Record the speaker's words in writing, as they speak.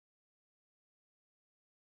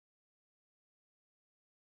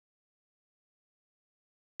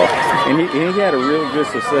And he had a real good,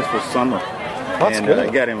 successful summer. That's good.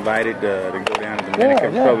 He got invited to go down to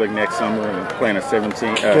Dominican Republic next summer and play in a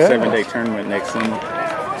 7-day tournament next summer.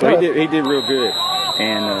 So he did real good.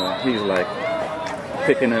 And he's like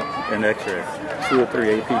picking up an extra 2 or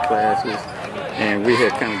 3 AP classes. And we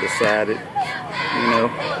had kind of decided,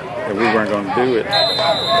 that we weren't going to do it.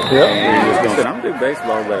 And he said, I'm going to do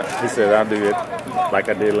baseball, but he said, I'll do it like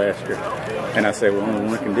I did last year. And I said, well, on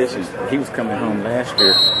one condition. He was coming home last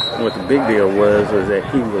year. And what the big deal was that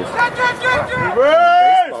he was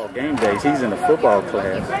baseball game days. He's in a football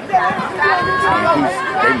class. And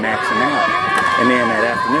they maxing out. And then that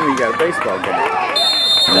afternoon, he got a baseball game.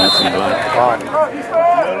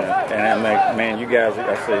 And I'm like, man, you guys,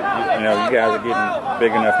 I said, you guys are getting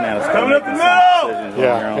big enough now to start making some decisions on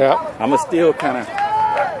your own. I'm going to still kind of,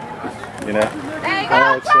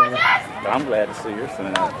 but I'm glad to see your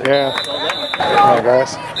son out there. Yeah. Hi,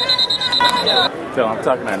 guys. So I'm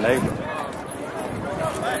talking to our neighbor.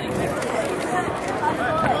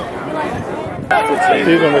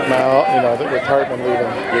 Even with Mal, with Hartman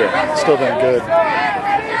leaving, still been good.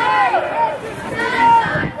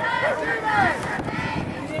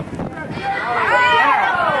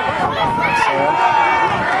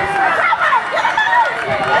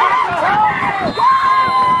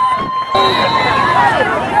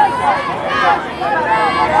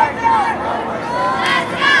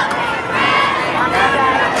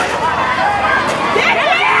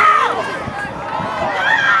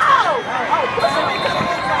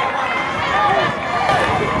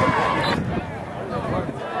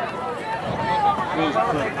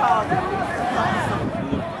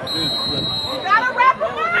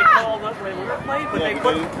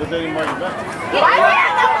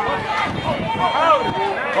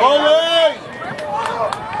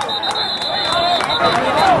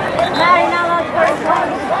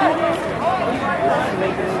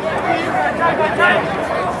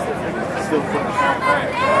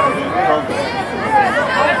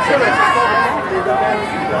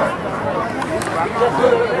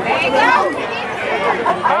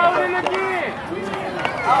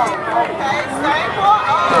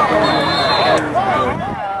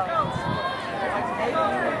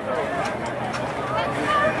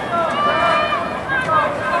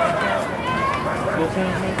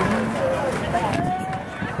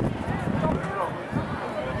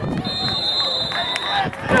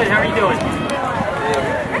 Hey, how are you doing?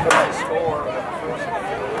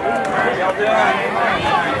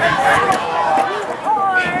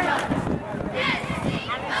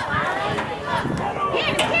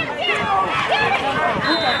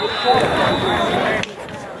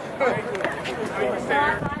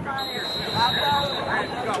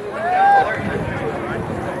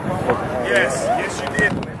 Yes, you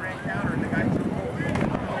did. We ran counter and the guy took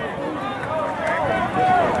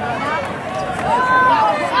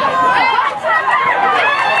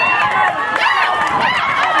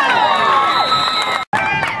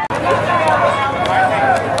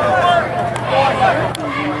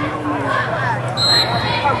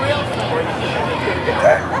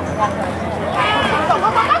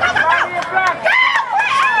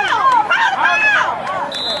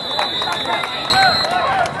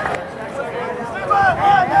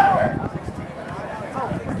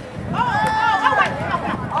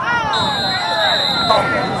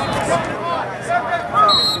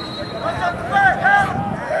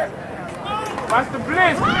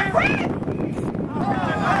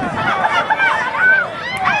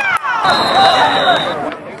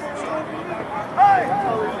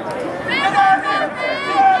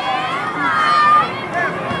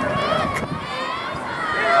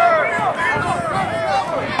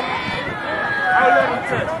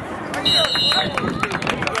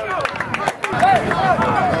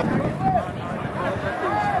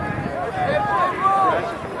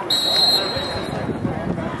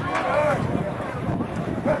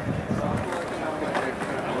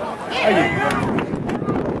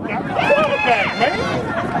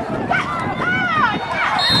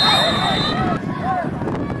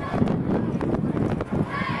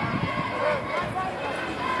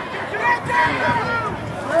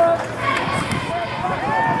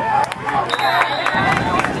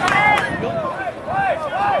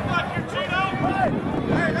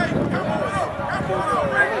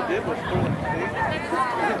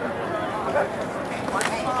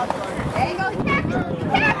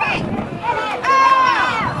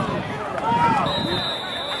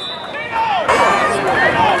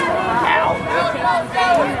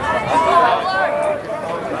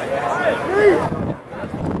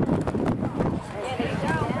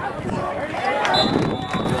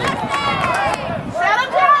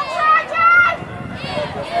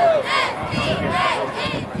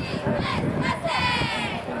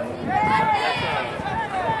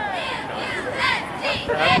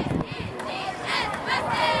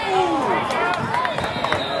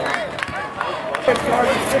Big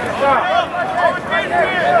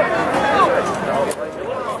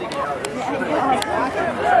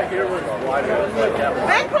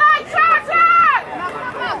play, Charger!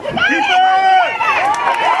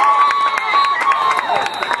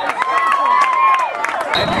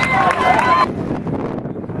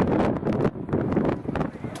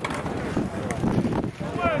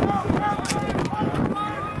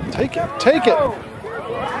 Take it, take it.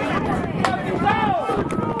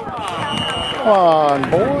 Come on,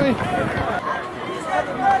 boy.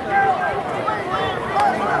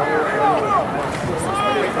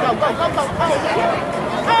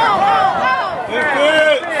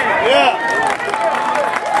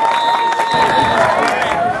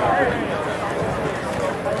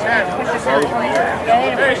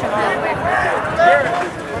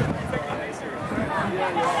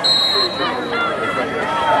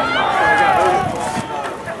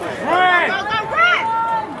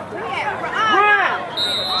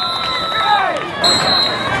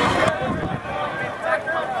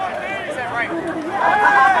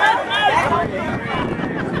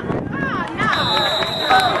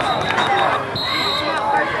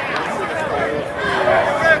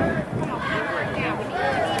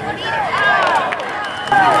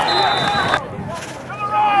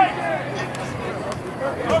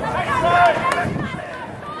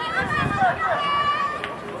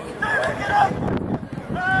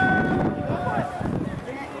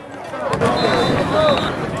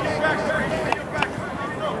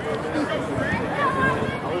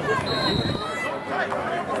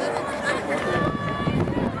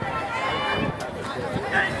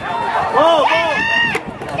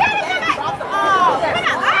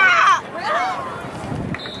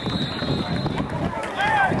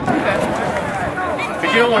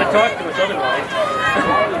 You don't want to talk to us otherwise.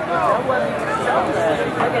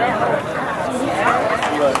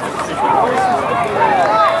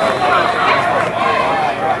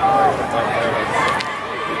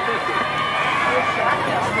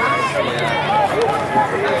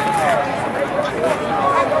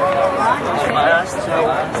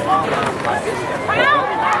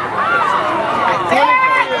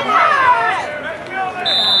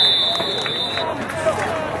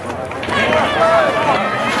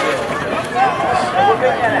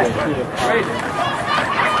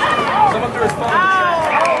 Someone threw his phone.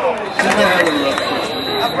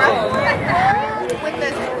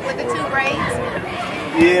 With the two braids?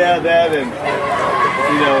 Yeah, that and,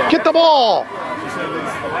 you know. Get the ball!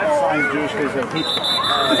 Signs Jewish because of heat.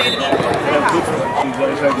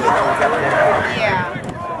 Yeah.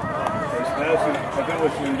 I think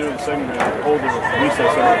what she's been doing in second grade, hold the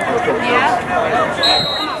recess for a couple of days.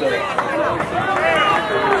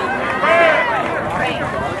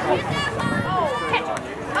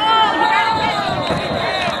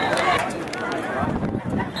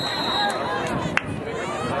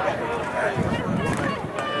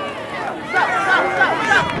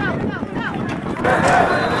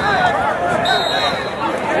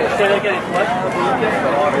 Say that again. What?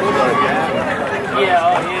 Yeah,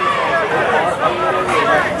 oh, yeah.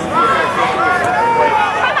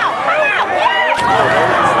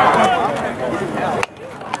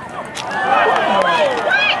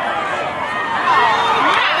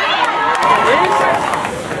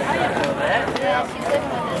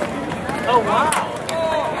 Oh, wow.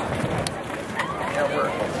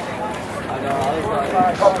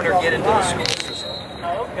 Helping her get into the school system.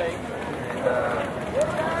 Oh, okay.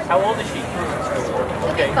 How old is she?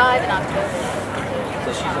 Okay. 5 in October.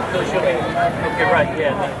 So she'll be, okay, right,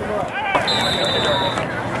 yeah.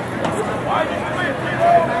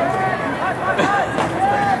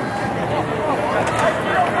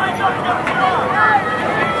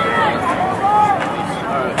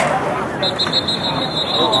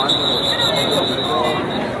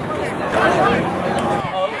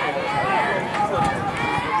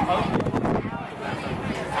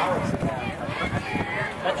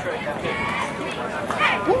 That's right, okay.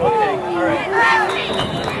 Okay, all right.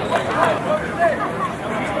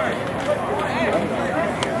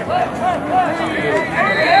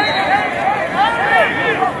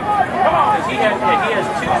 He has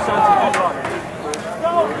 2 sons and 2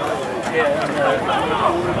 daughters. Yeah,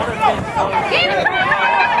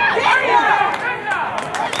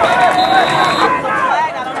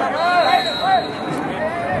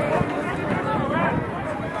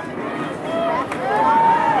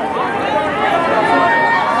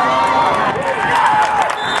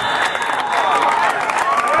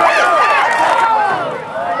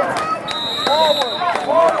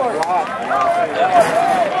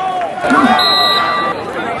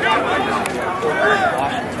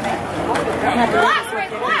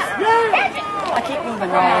 I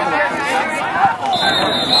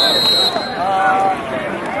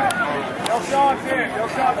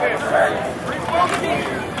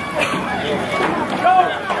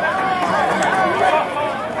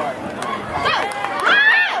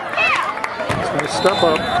Nice step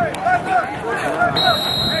up.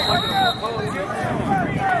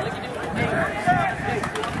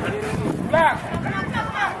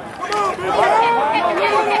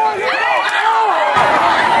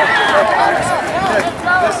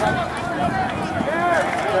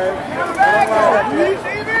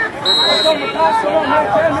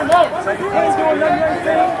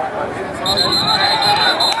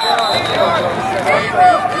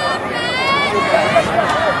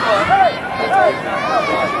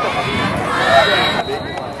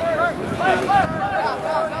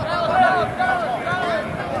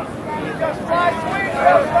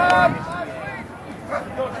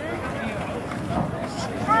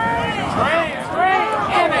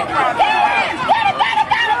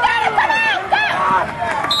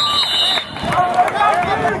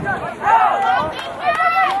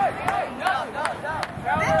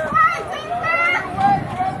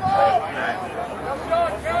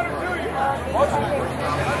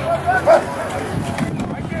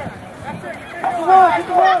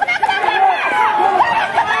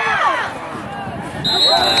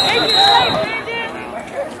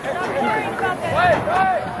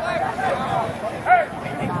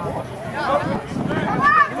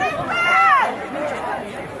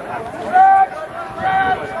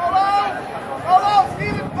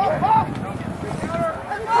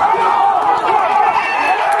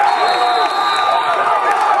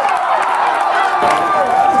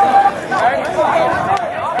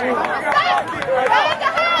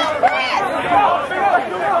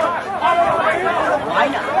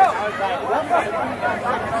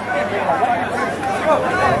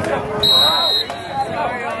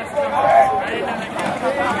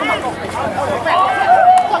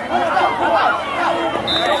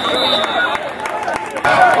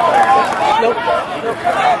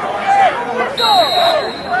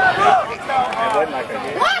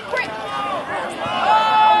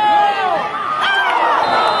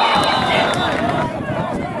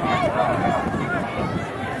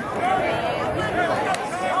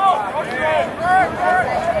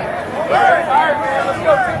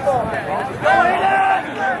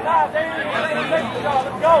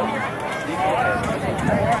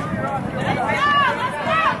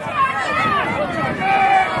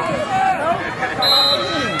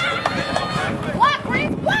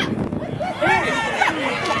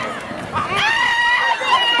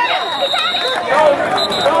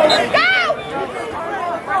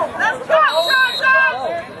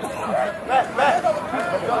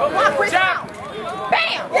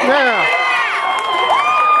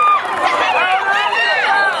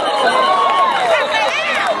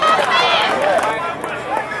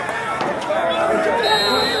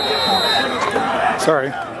 Sorry.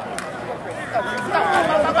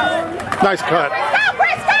 Nice cut.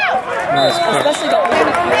 Nice cut. Especially the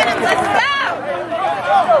minutes. Let's go.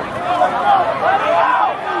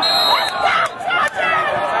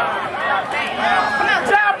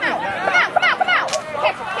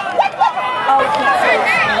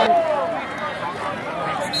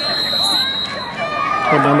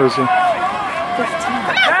 What number is he? 15.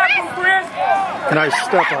 Nice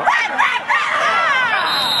step up.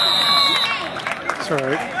 It's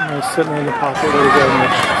alright. Nice sitting in the pocket. Way to go,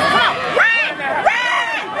 Mitch.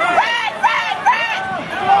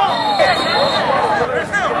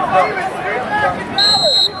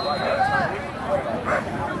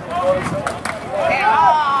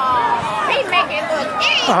 He's making it look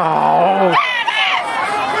easy. Oh,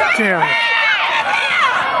 damn it.